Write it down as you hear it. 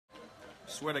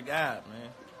Swear to God, man.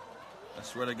 I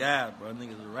swear to God, bro.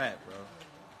 Niggas a rat, bro.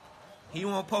 He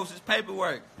won't post his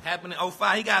paperwork. Happened in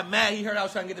 05. He got mad. He heard I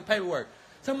was trying to get the paperwork.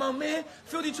 Talking about, man,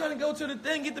 Philthy trying to go to the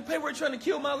thing, get the paperwork, trying to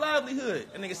kill my livelihood.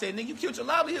 And nigga said, nigga, you killed your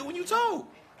livelihood when you told.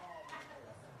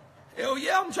 Hell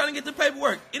yeah, I'm trying to get the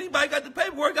paperwork. Anybody got the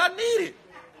paperwork, I need it.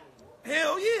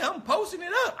 Hell yeah, I'm posting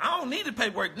it up. I don't need the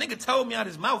paperwork. Nigga told me out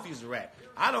his mouth he's a rat.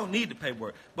 I don't need the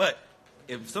paperwork. But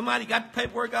if somebody got the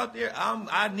paperwork out there,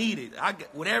 I need it. I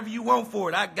got whatever you want for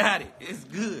it, I got it. It's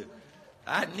good.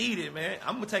 I need it, man.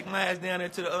 I'm gonna take my ass down there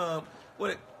to the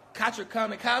what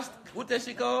that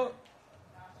shit called?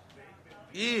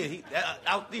 Yeah,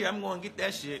 out there. I'm gonna get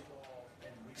that shit.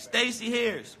 Stacey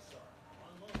Harris.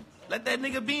 Let that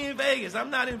nigga be in Vegas. I'm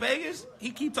not in Vegas.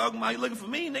 He keep talking about he looking for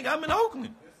me, nigga. I'm in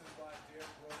Oakland.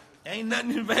 Ain't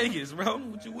nothing in Vegas, bro.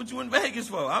 What you in Vegas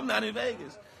for? I'm not in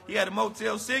Vegas. He had a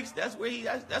Motel 6. That's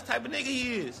where that's type of nigga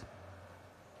he is.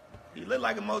 He look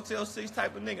like a Motel 6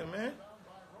 type of nigga, man.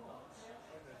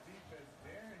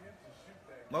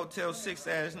 Motel 6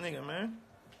 ass nigga, man.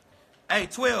 Hey,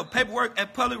 12, paperwork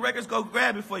at Public Records, go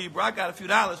grab it for you, bro. I got a few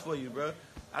dollars for you, bro.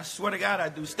 I swear to God I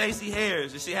do. Stacey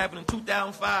Harris, this shit happened in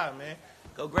 2005, man.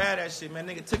 Go grab that shit, man.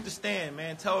 Nigga took the stand,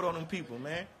 man. Told on them people,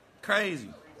 man. Crazy.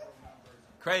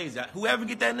 Crazy. Whoever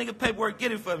get that nigga paperwork,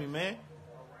 get it for me, man.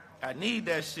 I need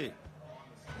that shit.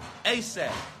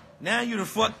 ASAP. Now you done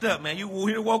fucked up, man. You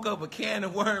woke up a can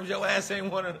of worms. Your ass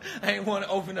ain't wanna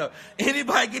open up.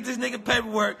 Anybody get this nigga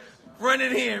paperwork, run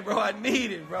it in, bro. I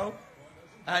need it, bro.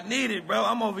 I need it, bro.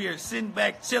 I'm over here sitting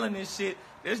back, chilling and shit.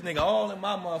 This nigga all in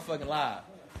my motherfucking life.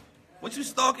 What you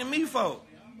stalking me for?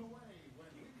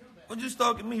 What you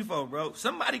stalking me for, bro?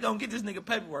 Somebody gonna get this nigga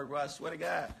paperwork, bro. I swear to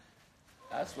God.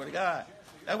 I swear to God.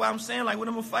 That's why I'm saying, like, what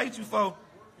I'm gonna fight you for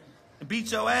and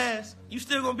beat your ass, you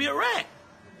still gonna be a rat.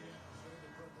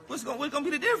 What's gonna be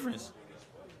the difference?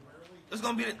 What's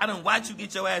gonna be I done watch you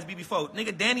get your ass beat before.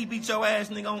 Nigga, Danny beat your ass,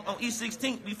 nigga, on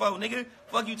E16th before, nigga.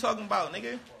 Fuck you talking about,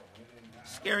 nigga?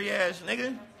 Scary ass,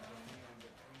 nigga.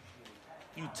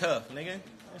 You tough, nigga.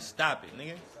 Stop it,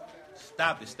 nigga.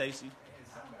 Stop it, Stacey.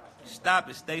 Stop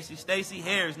it, Stacey. Stacey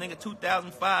Harris, nigga,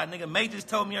 2005. Nigga, May just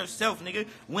told me herself, nigga,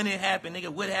 when it happened, nigga,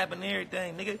 what happened and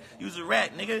everything, nigga. You was a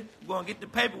rat, nigga. You gonna get the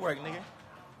paperwork, nigga.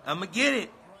 I'ma get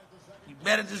it. You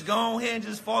better just go on here and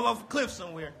just fall off a cliff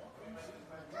somewhere.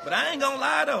 But I ain't gonna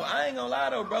lie,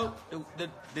 though. Bro.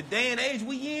 The day and age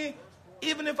we in,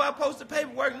 even if I post the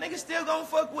paperwork, niggas still gonna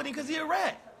fuck with him because he a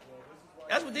rat.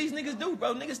 That's what these niggas do,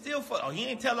 bro. Niggas still fuck. Oh, he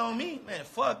ain't tell on me? Man,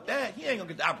 fuck that. He ain't gonna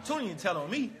get the opportunity to tell on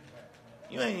me.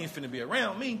 You ain't even finna be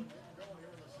around me.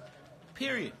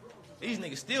 Period. These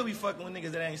niggas still be fucking with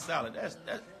niggas that ain't solid. That's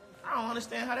I don't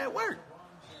understand how that work.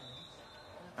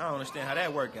 I don't understand how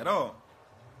that work at all.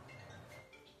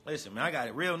 Listen, man, I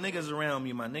got real niggas around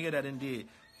me, my nigga, that done did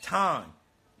time.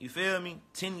 You feel me?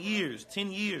 10 years,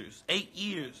 8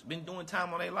 years. Been doing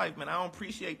time all their life, man. I don't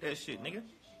appreciate that shit, nigga.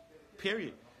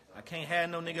 Period. I can't have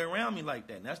no nigga around me like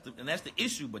that. And that's the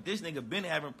issue. But this nigga been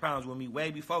having problems with me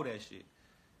way before that shit.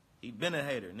 He been a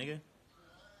hater, nigga.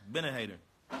 Been a hater.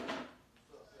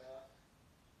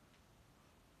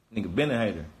 Nigga been a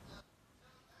hater.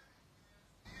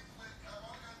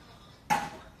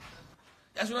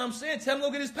 That's what I'm saying. Tell him to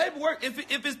go get his paperwork.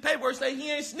 If his paperwork say he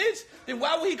ain't snitched, then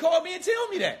why would he call me and tell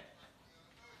me that?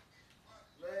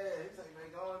 Man, he say,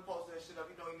 man, go and post that shit up.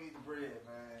 You know he need the bread,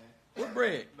 man. What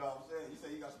bread? No, I'm saying, you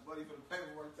say you got some money for the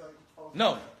paperwork. Tell him to post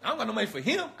No, I don't got no money for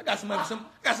him. I got some money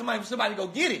for somebody to go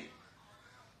get it.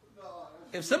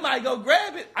 If somebody go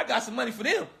grab it, I got some money for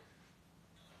them.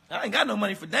 I ain't got no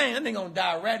money for Dan. That nigga gonna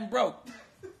die ratting broke.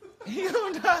 He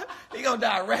gonna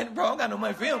die ratting broke. I don't got no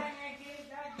money for him.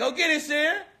 Go get it,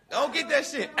 Sharon. Go get that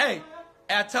shit. Hey,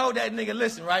 I told that nigga,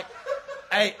 listen, right?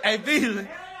 Hey, Visa,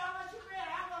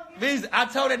 I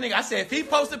told that nigga, I said, if he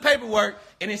posted paperwork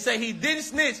and it say he didn't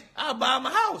snitch, I'll buy him a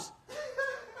house.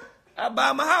 I'll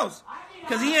buy him a house.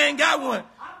 Because he ain't got one.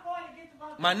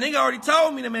 My nigga already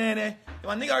told me,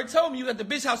 my nigga already told me you at the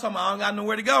bitch house. I don't got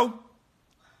nowhere to go.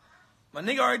 My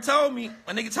nigga already told me.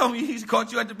 My nigga told me he's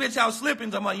caught you at the bitch house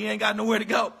slipping. I'm like, you ain't got nowhere to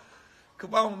go.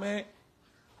 Come on, man. Hey,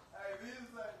 Visa say,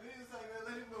 man,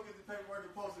 let him go get the paperwork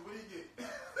and post it. What do you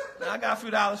get? I got a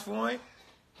few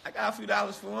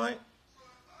dollars for him.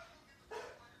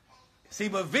 See,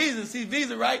 but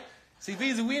Visa, right? See,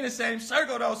 Visa, we in the same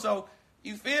circle, though, so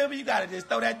you feel me? You gotta just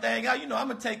throw that thing out. You know, I'm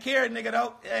gonna take care of nigga,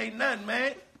 though. It ain't nothing,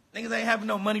 man. Niggas ain't having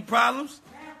no money problems.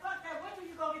 Man, fuck that. When do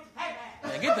you go get the paper?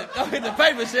 Man, go get the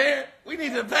paper, Sharon. We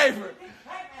need the paper.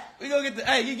 We gonna get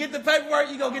the, you get the paperwork,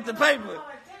 you gonna get the paper.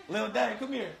 Lil Dang,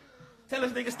 come here. Tell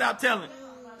this nigga stop telling.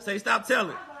 Say stop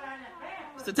telling.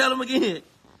 So tell him again.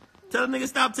 Tell the nigga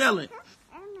stop telling.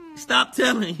 Stop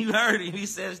telling. You heard him. He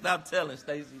said stop telling,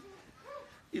 Stacy.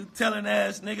 You telling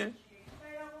ass nigga.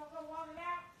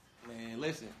 Man,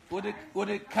 listen. What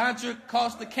did Contra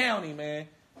cost the county, man?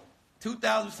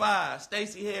 2005,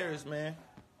 Stacey Harris, man.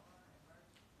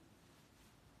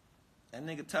 That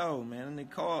nigga told, man. That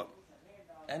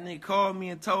nigga called me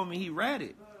and told me he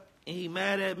ratted. And he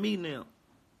mad at me now.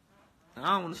 And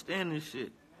I don't understand this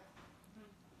shit.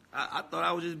 I thought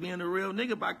I was just being a real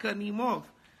nigga by cutting him off.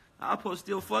 I'm supposed to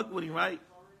still fuck with him, right?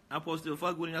 I'm supposed to still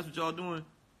fuck with him. That's what y'all doing.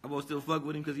 I'm supposed to still fuck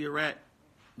with him because he a rat?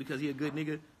 Because he a good nigga?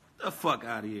 Get the fuck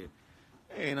out of here.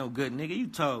 There ain't no good nigga. You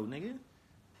told, nigga.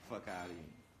 Fuck out of here.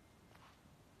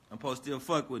 I'm supposed to still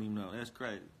fuck with him, though. That's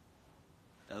crazy.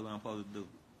 That's what I'm supposed to do.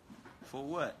 For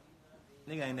what?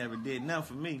 Nigga ain't never did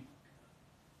nothing for me.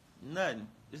 Nothing.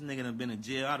 This nigga done been in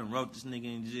jail. I done wrote this nigga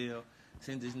in jail.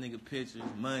 Sent this nigga pictures,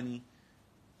 money.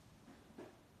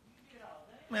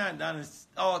 Man, I done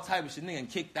all type of shit. Nigga done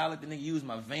kicked out, let the nigga use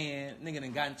my van. Nigga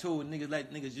done got into it. Niggas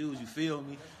let niggas use, you feel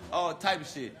me? All type of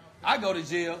shit. I go to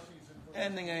jail.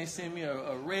 That nigga ain't send me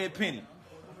a red penny.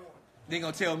 They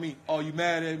gonna tell me, oh, you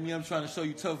mad at me? I'm trying to show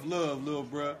you tough love, little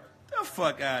bruh. Get the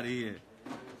fuck out of here.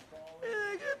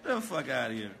 Man, get the fuck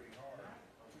out of here.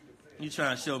 You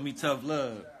trying to show me tough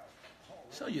love.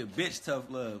 Show your bitch tough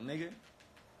love, nigga.